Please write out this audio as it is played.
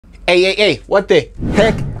Hey, what the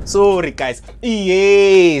heck? Sorry guys.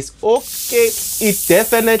 Yes, okay, it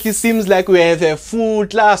definitely seems like we have a full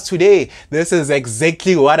class today. This is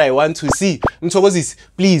exactly what I want to see. Mthokozisi,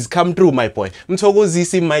 please come through, my boy.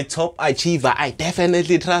 Mthokozisi, my top achiever. I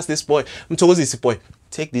definitely trust this boy. Mthokozisi, boy,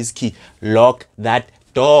 take this key, lock that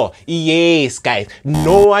door. Yes, guys,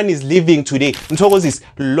 no one is leaving today. Mthokozisi,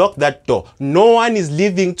 lock that door. No one is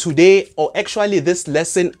leaving today, or actually this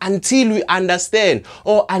lesson, until we understand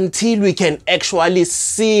or until we can actually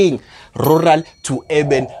sing rural to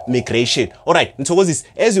urban migration. All right, Mthokozisi,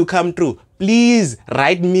 as you come through, please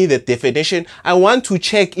write me the definition. I want to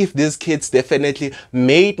check if these kids definitely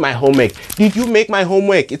made my homework. Did you make my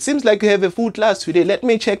homework? It seems like you have a full class today. Let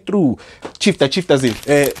me check through. Chifta zin.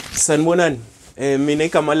 Sanbonan. Mina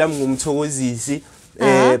igama lami ngumthokozisi.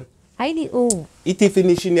 Hayi o.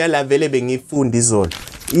 I-definition yala vele bengifunda izolo.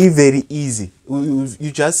 Very easy.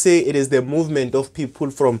 You just say it is the movement of people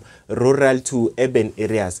from rural to urban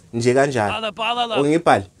areas. Nje kanjani?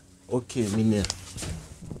 Ungibhali? Okay, mina.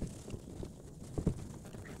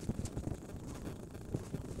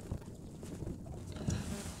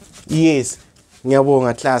 Yes,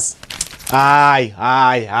 ngiyabonga class. Hayi.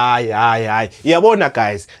 Yabona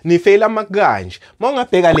guys, nifela makanje.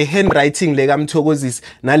 Mawungabheka le handwriting le kaMthokozisi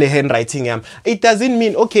na le handwriting yami. It doesn't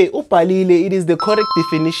mean okay, ubhalile, it is the correct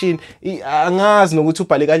definition. Angazi nokuthi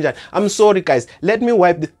ubhale kanjani. I'm sorry guys. Let me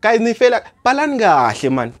wipe guys, nifela balani kahle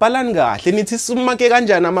man. Balani kahle. Nithi sumake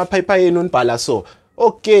kanjani amaphayipha yenu nibhala so.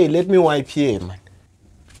 Okay, let me wipe here man.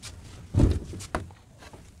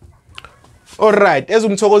 All right, as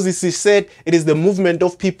Mthokozisi said, it is the movement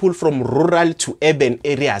of people from rural to urban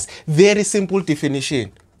areas. Very simple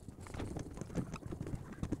definition.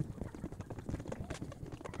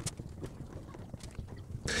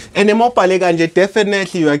 And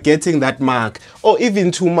definitely you are getting that mark, or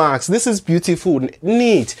even 2 marks. This is beautiful,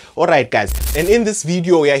 neat. All right, guys. And in this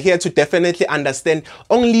video, we are here to definitely understand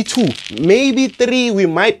only 2, maybe 3. We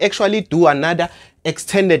might actually do another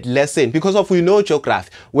extended lesson because of we know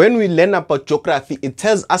geography. When we learn about geography, it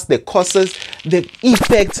tells us the causes, the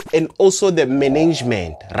effects, and also the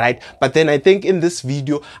management, right? But then I think in this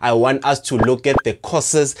video, I want us to look at the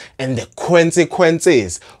causes and the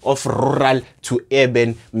consequences of rural to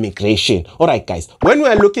urban migration. All right, guys, when we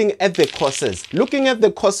are looking at the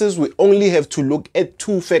causes, we only have to look at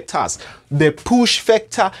 2 factors, the push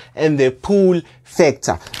factor and the pull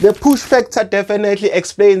factor. The push factor definitely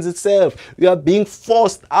explains itself. You are being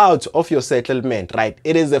forced out of your settlement, right?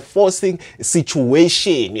 It is a forcing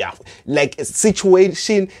situation. Yeah, like a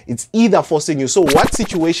situation, it's either forcing you. So what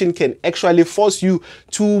situation can actually force you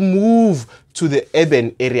to move to the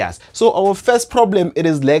urban areas? So our first problem, it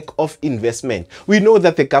is lack of investment. We know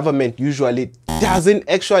that the government usually doesn't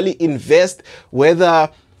actually invest, whether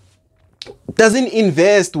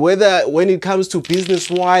when it comes to business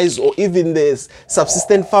wise, or even the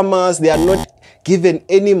subsistence farmers, they are not given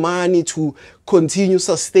any money to continue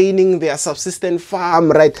sustaining their subsistence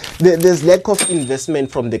farm, right? There's lack of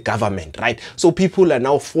investment from the government, right? So people are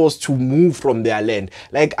now forced to move from their land.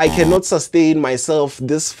 Like, I cannot sustain myself.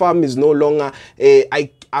 This farm is no longer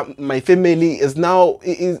my family is now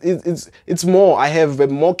it's more. I have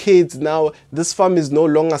more kids now. This farm is no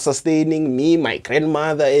longer sustaining me, my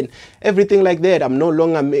grandmother, and everything like that. I'm no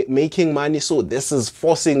longer making money, so this is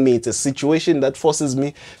forcing me. It's a situation that forces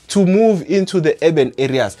me to move into the urban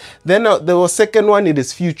areas. Then the second one, it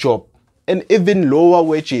is few jobs and even lower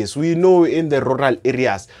wages. We know in the rural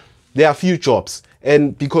areas there are few jobs,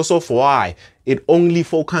 and because of why, it mostly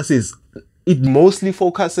focuses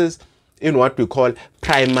in what we call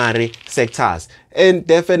primary sectors. And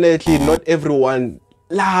definitely not everyone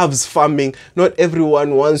loves farming. Not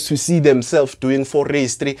everyone wants to see themselves doing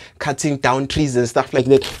forestry, cutting down trees and stuff like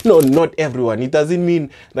that. No, not everyone. It doesn't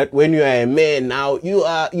mean that when you are a man now,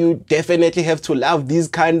 you definitely have to love these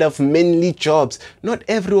kind of manly jobs. Not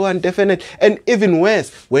everyone, definitely. And even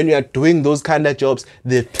worse, when you are doing those kind of jobs,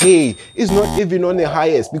 the pay is not even on the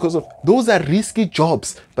highest, because of those are risky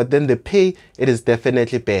jobs. But then the pay, it is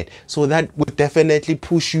definitely bad. So that would definitely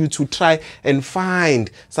push you to try and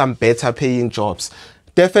find some better paying jobs.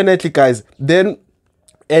 Definitely, guys. Then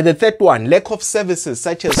the third one, lack of services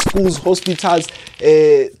such as schools, hospitals,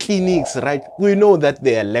 clinics, right? We know that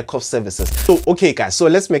there are lack of services. So, okay, guys, so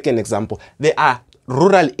let's make an example. There are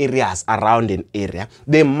rural areas around an area.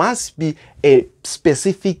 There must be a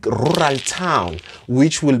specific rural town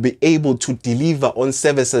which will be able to deliver on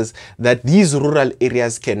services that these rural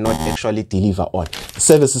areas cannot actually deliver on.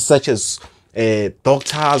 Services such as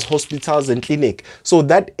doctors, hospitals, and clinic. So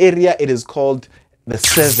that area, it is called the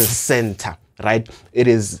service center, right? It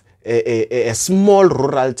is a small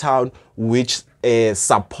rural town which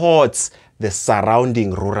supports the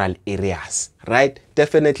surrounding rural areas, right?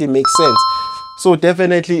 Definitely makes sense. So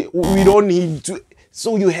definitely we don't need to,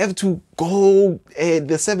 so you have to go,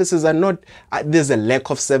 the services are not, there's a lack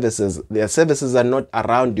of services. The services are not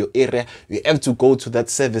around your area. You have to go to that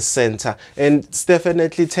service center, and it's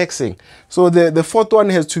definitely taxing. So the fourth one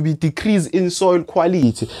has to be decrease in soil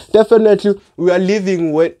quality. Definitely we are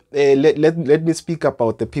living with, let me speak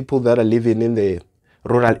about the people that are living in the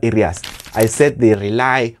rural areas. I said they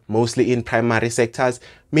rely mostly in primary sectors,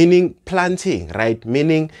 meaning planting, right?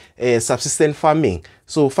 Meaning subsistence farming.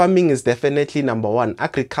 So farming is definitely number one.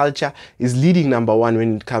 Agriculture is leading number one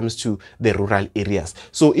when it comes to the rural areas.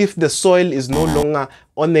 So if the soil is no longer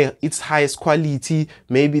on its highest quality,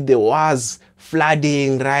 maybe there was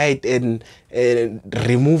flooding, right? And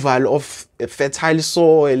removal of fertile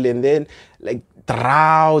soil, and then like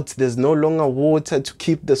drought, there's no longer water to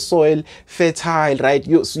keep the soil fertile, right?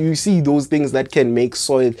 You see those things that can make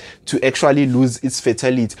soil to actually lose its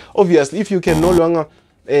fertility. Obviously, if you can no longer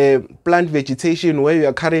plant vegetation where you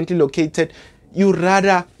are currently located, you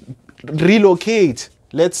rather relocate.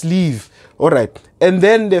 Let's leave. All right. And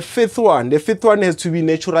then the fifth one has to be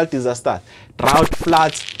natural disaster. Drought,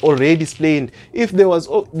 floods, already explained. If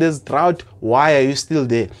there's drought, why are you still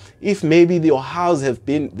there? If maybe your house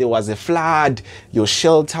there was a flood, your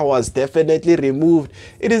shelter was definitely removed,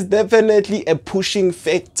 it is definitely a pushing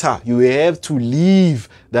factor. You have to leave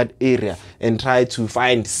that area and try to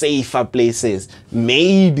find safer places.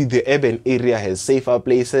 Maybe the urban area has safer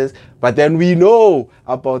places, but then we know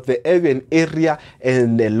about the urban area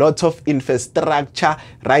and a lot of infrastructure,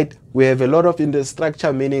 right? We have a lot of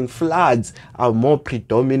infrastructure, meaning floods are more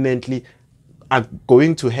predominantly are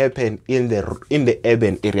going to happen in the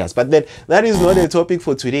urban areas. But then that is not a topic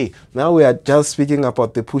for today. Now we are just speaking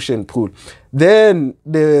about the push and pull. Then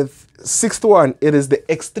the sixth one, it is the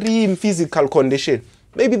extreme physical condition.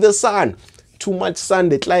 Maybe the sun, too much sun,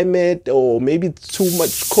 the climate, or maybe too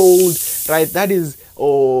much cold, right? That is,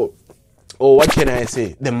 or what can I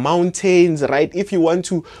say? The mountains, right? If you want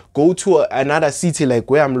to go to another city like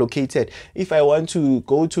where I'm located, if I want to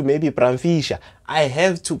go to maybe Bramfisha, I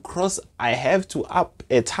have to up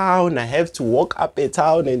a town, I have to walk up a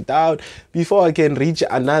town and down before I can reach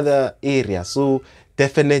another area. So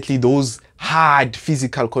definitely those hard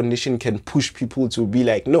physical condition can push people to be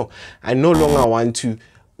like, no, I no longer want to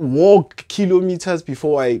walk kilometers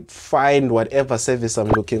before I find whatever service I'm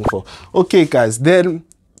looking for. Okay, guys, then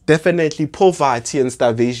definitely poverty and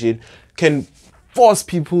starvation can force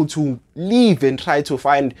people to leave and try to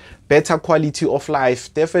find better quality of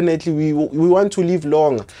life. Definitely we want to live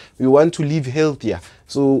longer, we want to live healthier,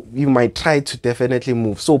 so we might try to definitely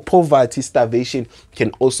move. So poverty, starvation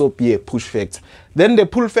can also be a push factor. Then the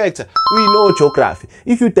pull factor, we know geography.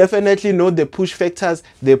 If you definitely know the push factors,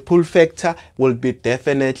 the pull factor will be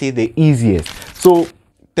definitely the easiest. So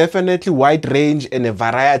definitely wide range and a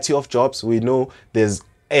variety of jobs. We know there's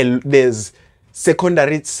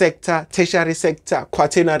secondary sector, tertiary sector,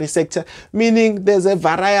 quaternary sector, meaning there's a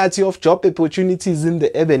variety of job opportunities in the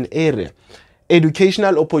urban area.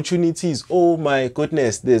 Educational opportunities, oh my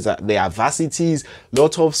goodness, there are varsities,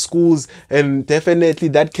 lot of schools, and definitely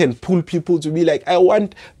that can pull people to be like, I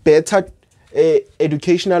want better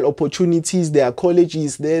educational opportunities. There are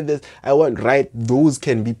colleges there, I want, right? Those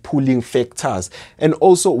can be pulling factors. And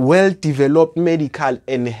also well-developed medical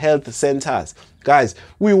and health centers. Guys,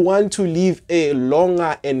 we want to live a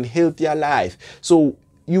longer and healthier life. So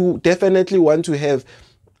you definitely want to have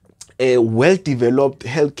a well-developed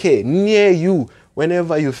healthcare near you.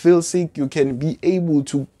 Whenever you feel sick, you can be able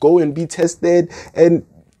to go and be tested and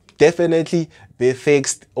definitely be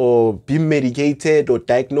fixed or be medicated or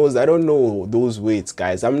diagnosed. I don't know those words,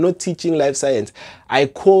 guys. I'm not teaching life science. I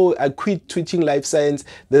quit teaching life science.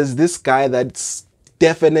 There's this guy that's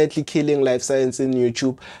definitely killing life science in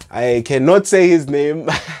YouTube. I cannot say his name.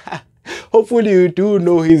 Hopefully you do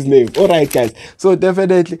know his name. All right, guys. So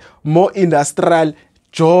definitely more industrial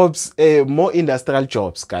jobs,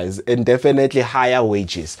 guys, and definitely higher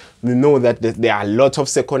wages. We know that there are a lot of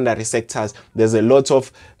secondary sectors. There's a lot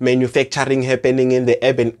of manufacturing happening in the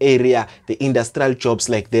urban area, the industrial jobs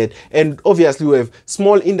like that. And obviously we have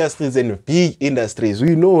small industries and big industries.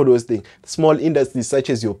 We know those things. Small industries such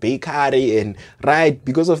as your bakery, and right,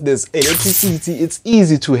 because of this electricity, it's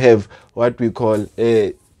easy to have what we call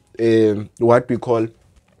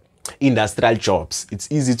industrial jobs. It's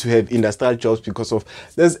easy to have industrial jobs because of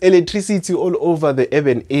there's electricity all over the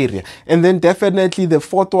urban area. And then definitely the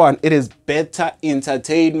fourth one, it is better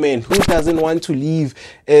entertainment. Who doesn't want to live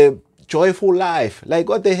a joyful life? Like,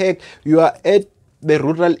 what the heck, you are at the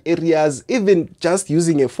rural areas, even just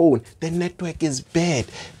using a phone, the network is bad.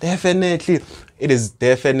 Definitely it is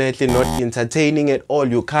definitely not entertaining at all.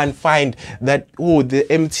 You can't find that, oh,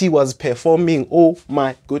 the MT was performing, oh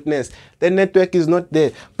my goodness, the network is not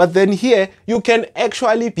there. But then here you can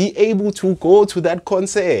actually be able to go to that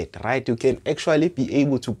concert, right? You can actually be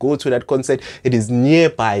able to go to that concert. It is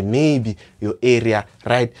nearby, maybe your area,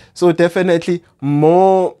 right? So definitely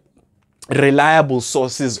more reliable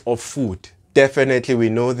sources of food. Definitely, we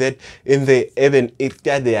know that in the urban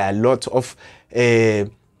area there are a lot of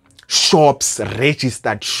shops,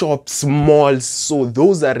 registered shops, malls. So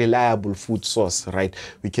those are reliable food source, right?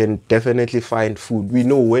 We can definitely find food. We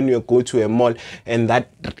know when you go to a mall and that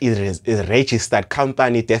is a registered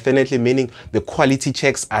company, definitely meaning the quality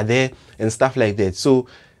checks are there and stuff like that. So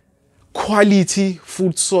quality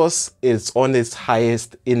food source is on its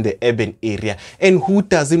highest in the urban area, and who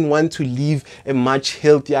doesn't want to live a much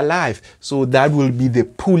healthier life? So that will be the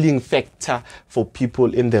pulling factor for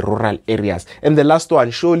people in the rural areas. And the last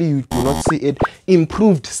one, surely you do not see it,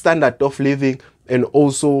 improved standard of living, and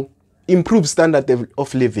also improve standard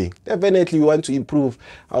of living. Definitely we want to improve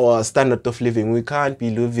our standard of living. We can't be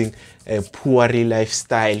living a poor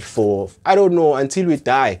lifestyle for, I don't know, until we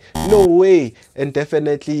die. No way. And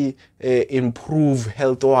definitely improve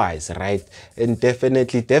health wise, right? And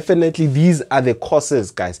definitely these are the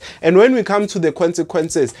causes, guys. And when we come to the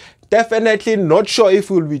consequences, definitely not sure if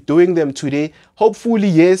we'll be doing them today. Hopefully,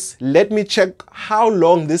 yes. Let me check how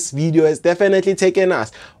long this video has definitely taken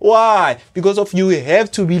us. Why? Because of you have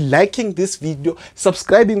to be liking this video,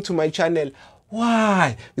 subscribing to my channel.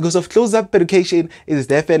 Why? Because of Closeup Education is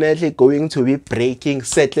definitely going to be breaking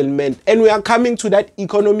settlement. And we are coming to that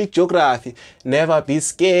economic geography. Never be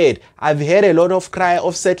scared. I've heard a lot of cry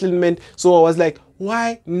of settlement. So I was like,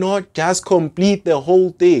 why not just complete the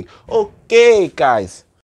whole thing? Okay, guys.